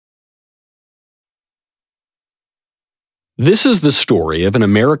This is the story of an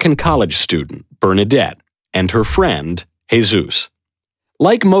American college student, Bernadette, and her friend, Jesus.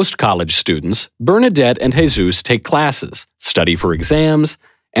 Like most college students, Bernadette and Jesus take classes, study for exams,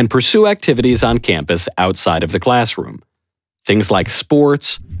 and pursue activities on campus outside of the classroom. Things like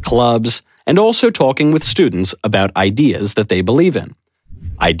sports, clubs, and also talking with students about ideas that they believe in.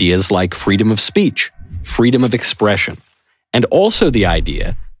 Ideas like freedom of speech, freedom of expression, and also the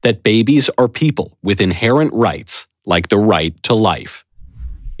idea that babies are people with inherent rights, like the right to life.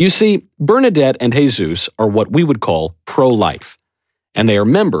 You see, Bernadette and Jesus are what we would call pro-life, and they are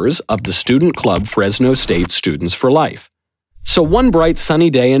members of the student club Fresno State Students for Life. So one bright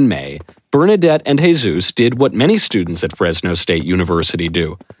sunny day in May, Bernadette and Jesus did what many students at Fresno State University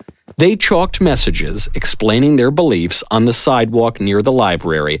do. They chalked messages explaining their beliefs on the sidewalk near the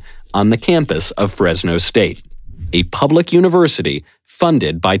library on the campus of Fresno State, a public university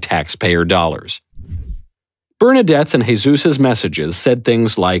funded by taxpayer dollars. Bernadette's and Jesus's messages said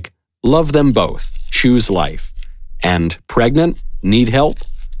things like, "Love them both, choose life," and "Pregnant? Need help?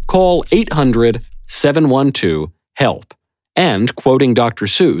 Call 800-712-HELP." And, quoting Dr.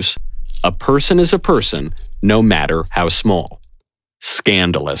 Seuss, "A person is a person, no matter how small."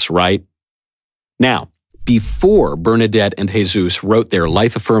 Scandalous, right? Now, before Bernadette and Jesus wrote their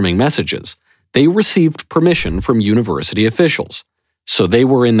life-affirming messages, they received permission from university officials, so they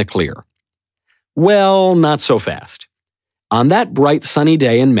were in the clear. Well, not so fast. On that bright sunny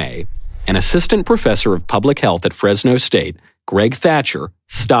day in May, an assistant professor of public health at Fresno State, Greg Thatcher,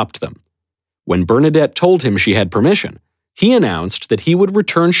 stopped them. When Bernadette told him she had permission, he announced that he would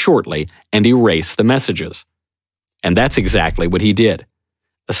return shortly and erase the messages. And that's exactly what he did.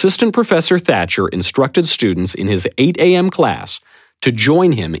 Assistant Professor Thatcher instructed students in his 8 a.m. class to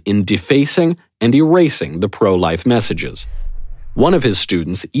join him in defacing and erasing the pro-life messages. One of his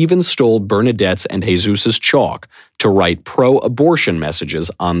students even stole Bernadette's and Jesus's chalk to write pro-abortion messages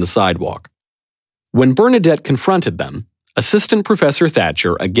on the sidewalk. When Bernadette confronted them, Assistant Professor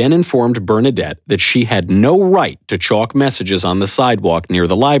Thatcher again informed Bernadette that she had no right to chalk messages on the sidewalk near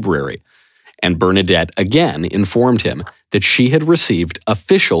the library, and Bernadette again informed him that she had received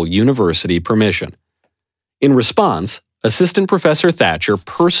official university permission. In response, Assistant Professor Thatcher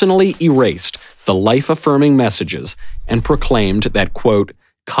personally erased the life-affirming messages and proclaimed that, quote,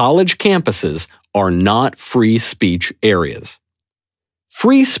 "college campuses are not free speech areas."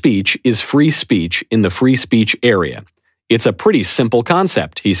 Free speech is free speech in the free speech area. It's a pretty simple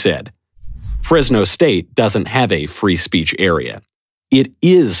concept, he said. Fresno State doesn't have a free speech area. It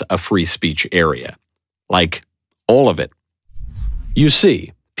is a free speech area. Like, all of it. You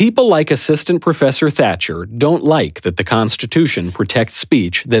see, people like Assistant Professor Thatcher don't like that the Constitution protects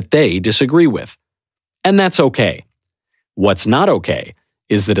speech that they disagree with. And that's okay. What's not okay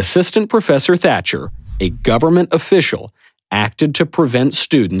is that Assistant Professor Thatcher, a government official, acted to prevent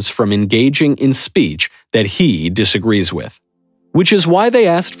students from engaging in speech that he disagrees with. Which is why they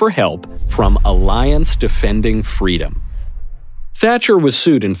asked for help from Alliance Defending Freedom. Thatcher was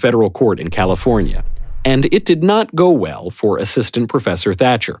sued in federal court in California, and it did not go well for Assistant Professor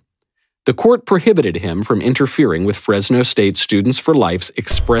Thatcher. The court prohibited him from interfering with Fresno State Students for Life's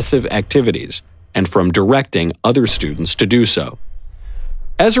expressive activities and from directing other students to do so.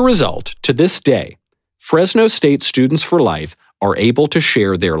 As a result, to this day, Fresno State Students for Life are able to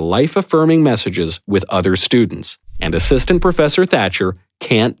share their life-affirming messages with other students, and Assistant Professor Thatcher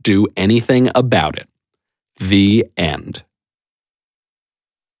can't do anything about it. The end.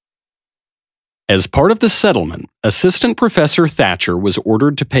 As part of the settlement, Assistant Professor Thatcher was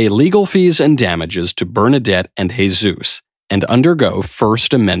ordered to pay legal fees and damages to Bernadette and Jesus and undergo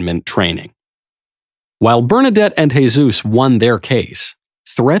First Amendment training. While Bernadette and Jesus won their case,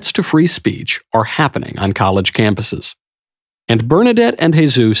 threats to free speech are happening on college campuses. And Bernadette and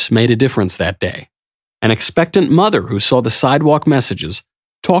Jesus made a difference that day. An expectant mother who saw the sidewalk messages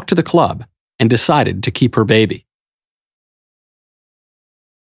talked to the club and decided to keep her baby.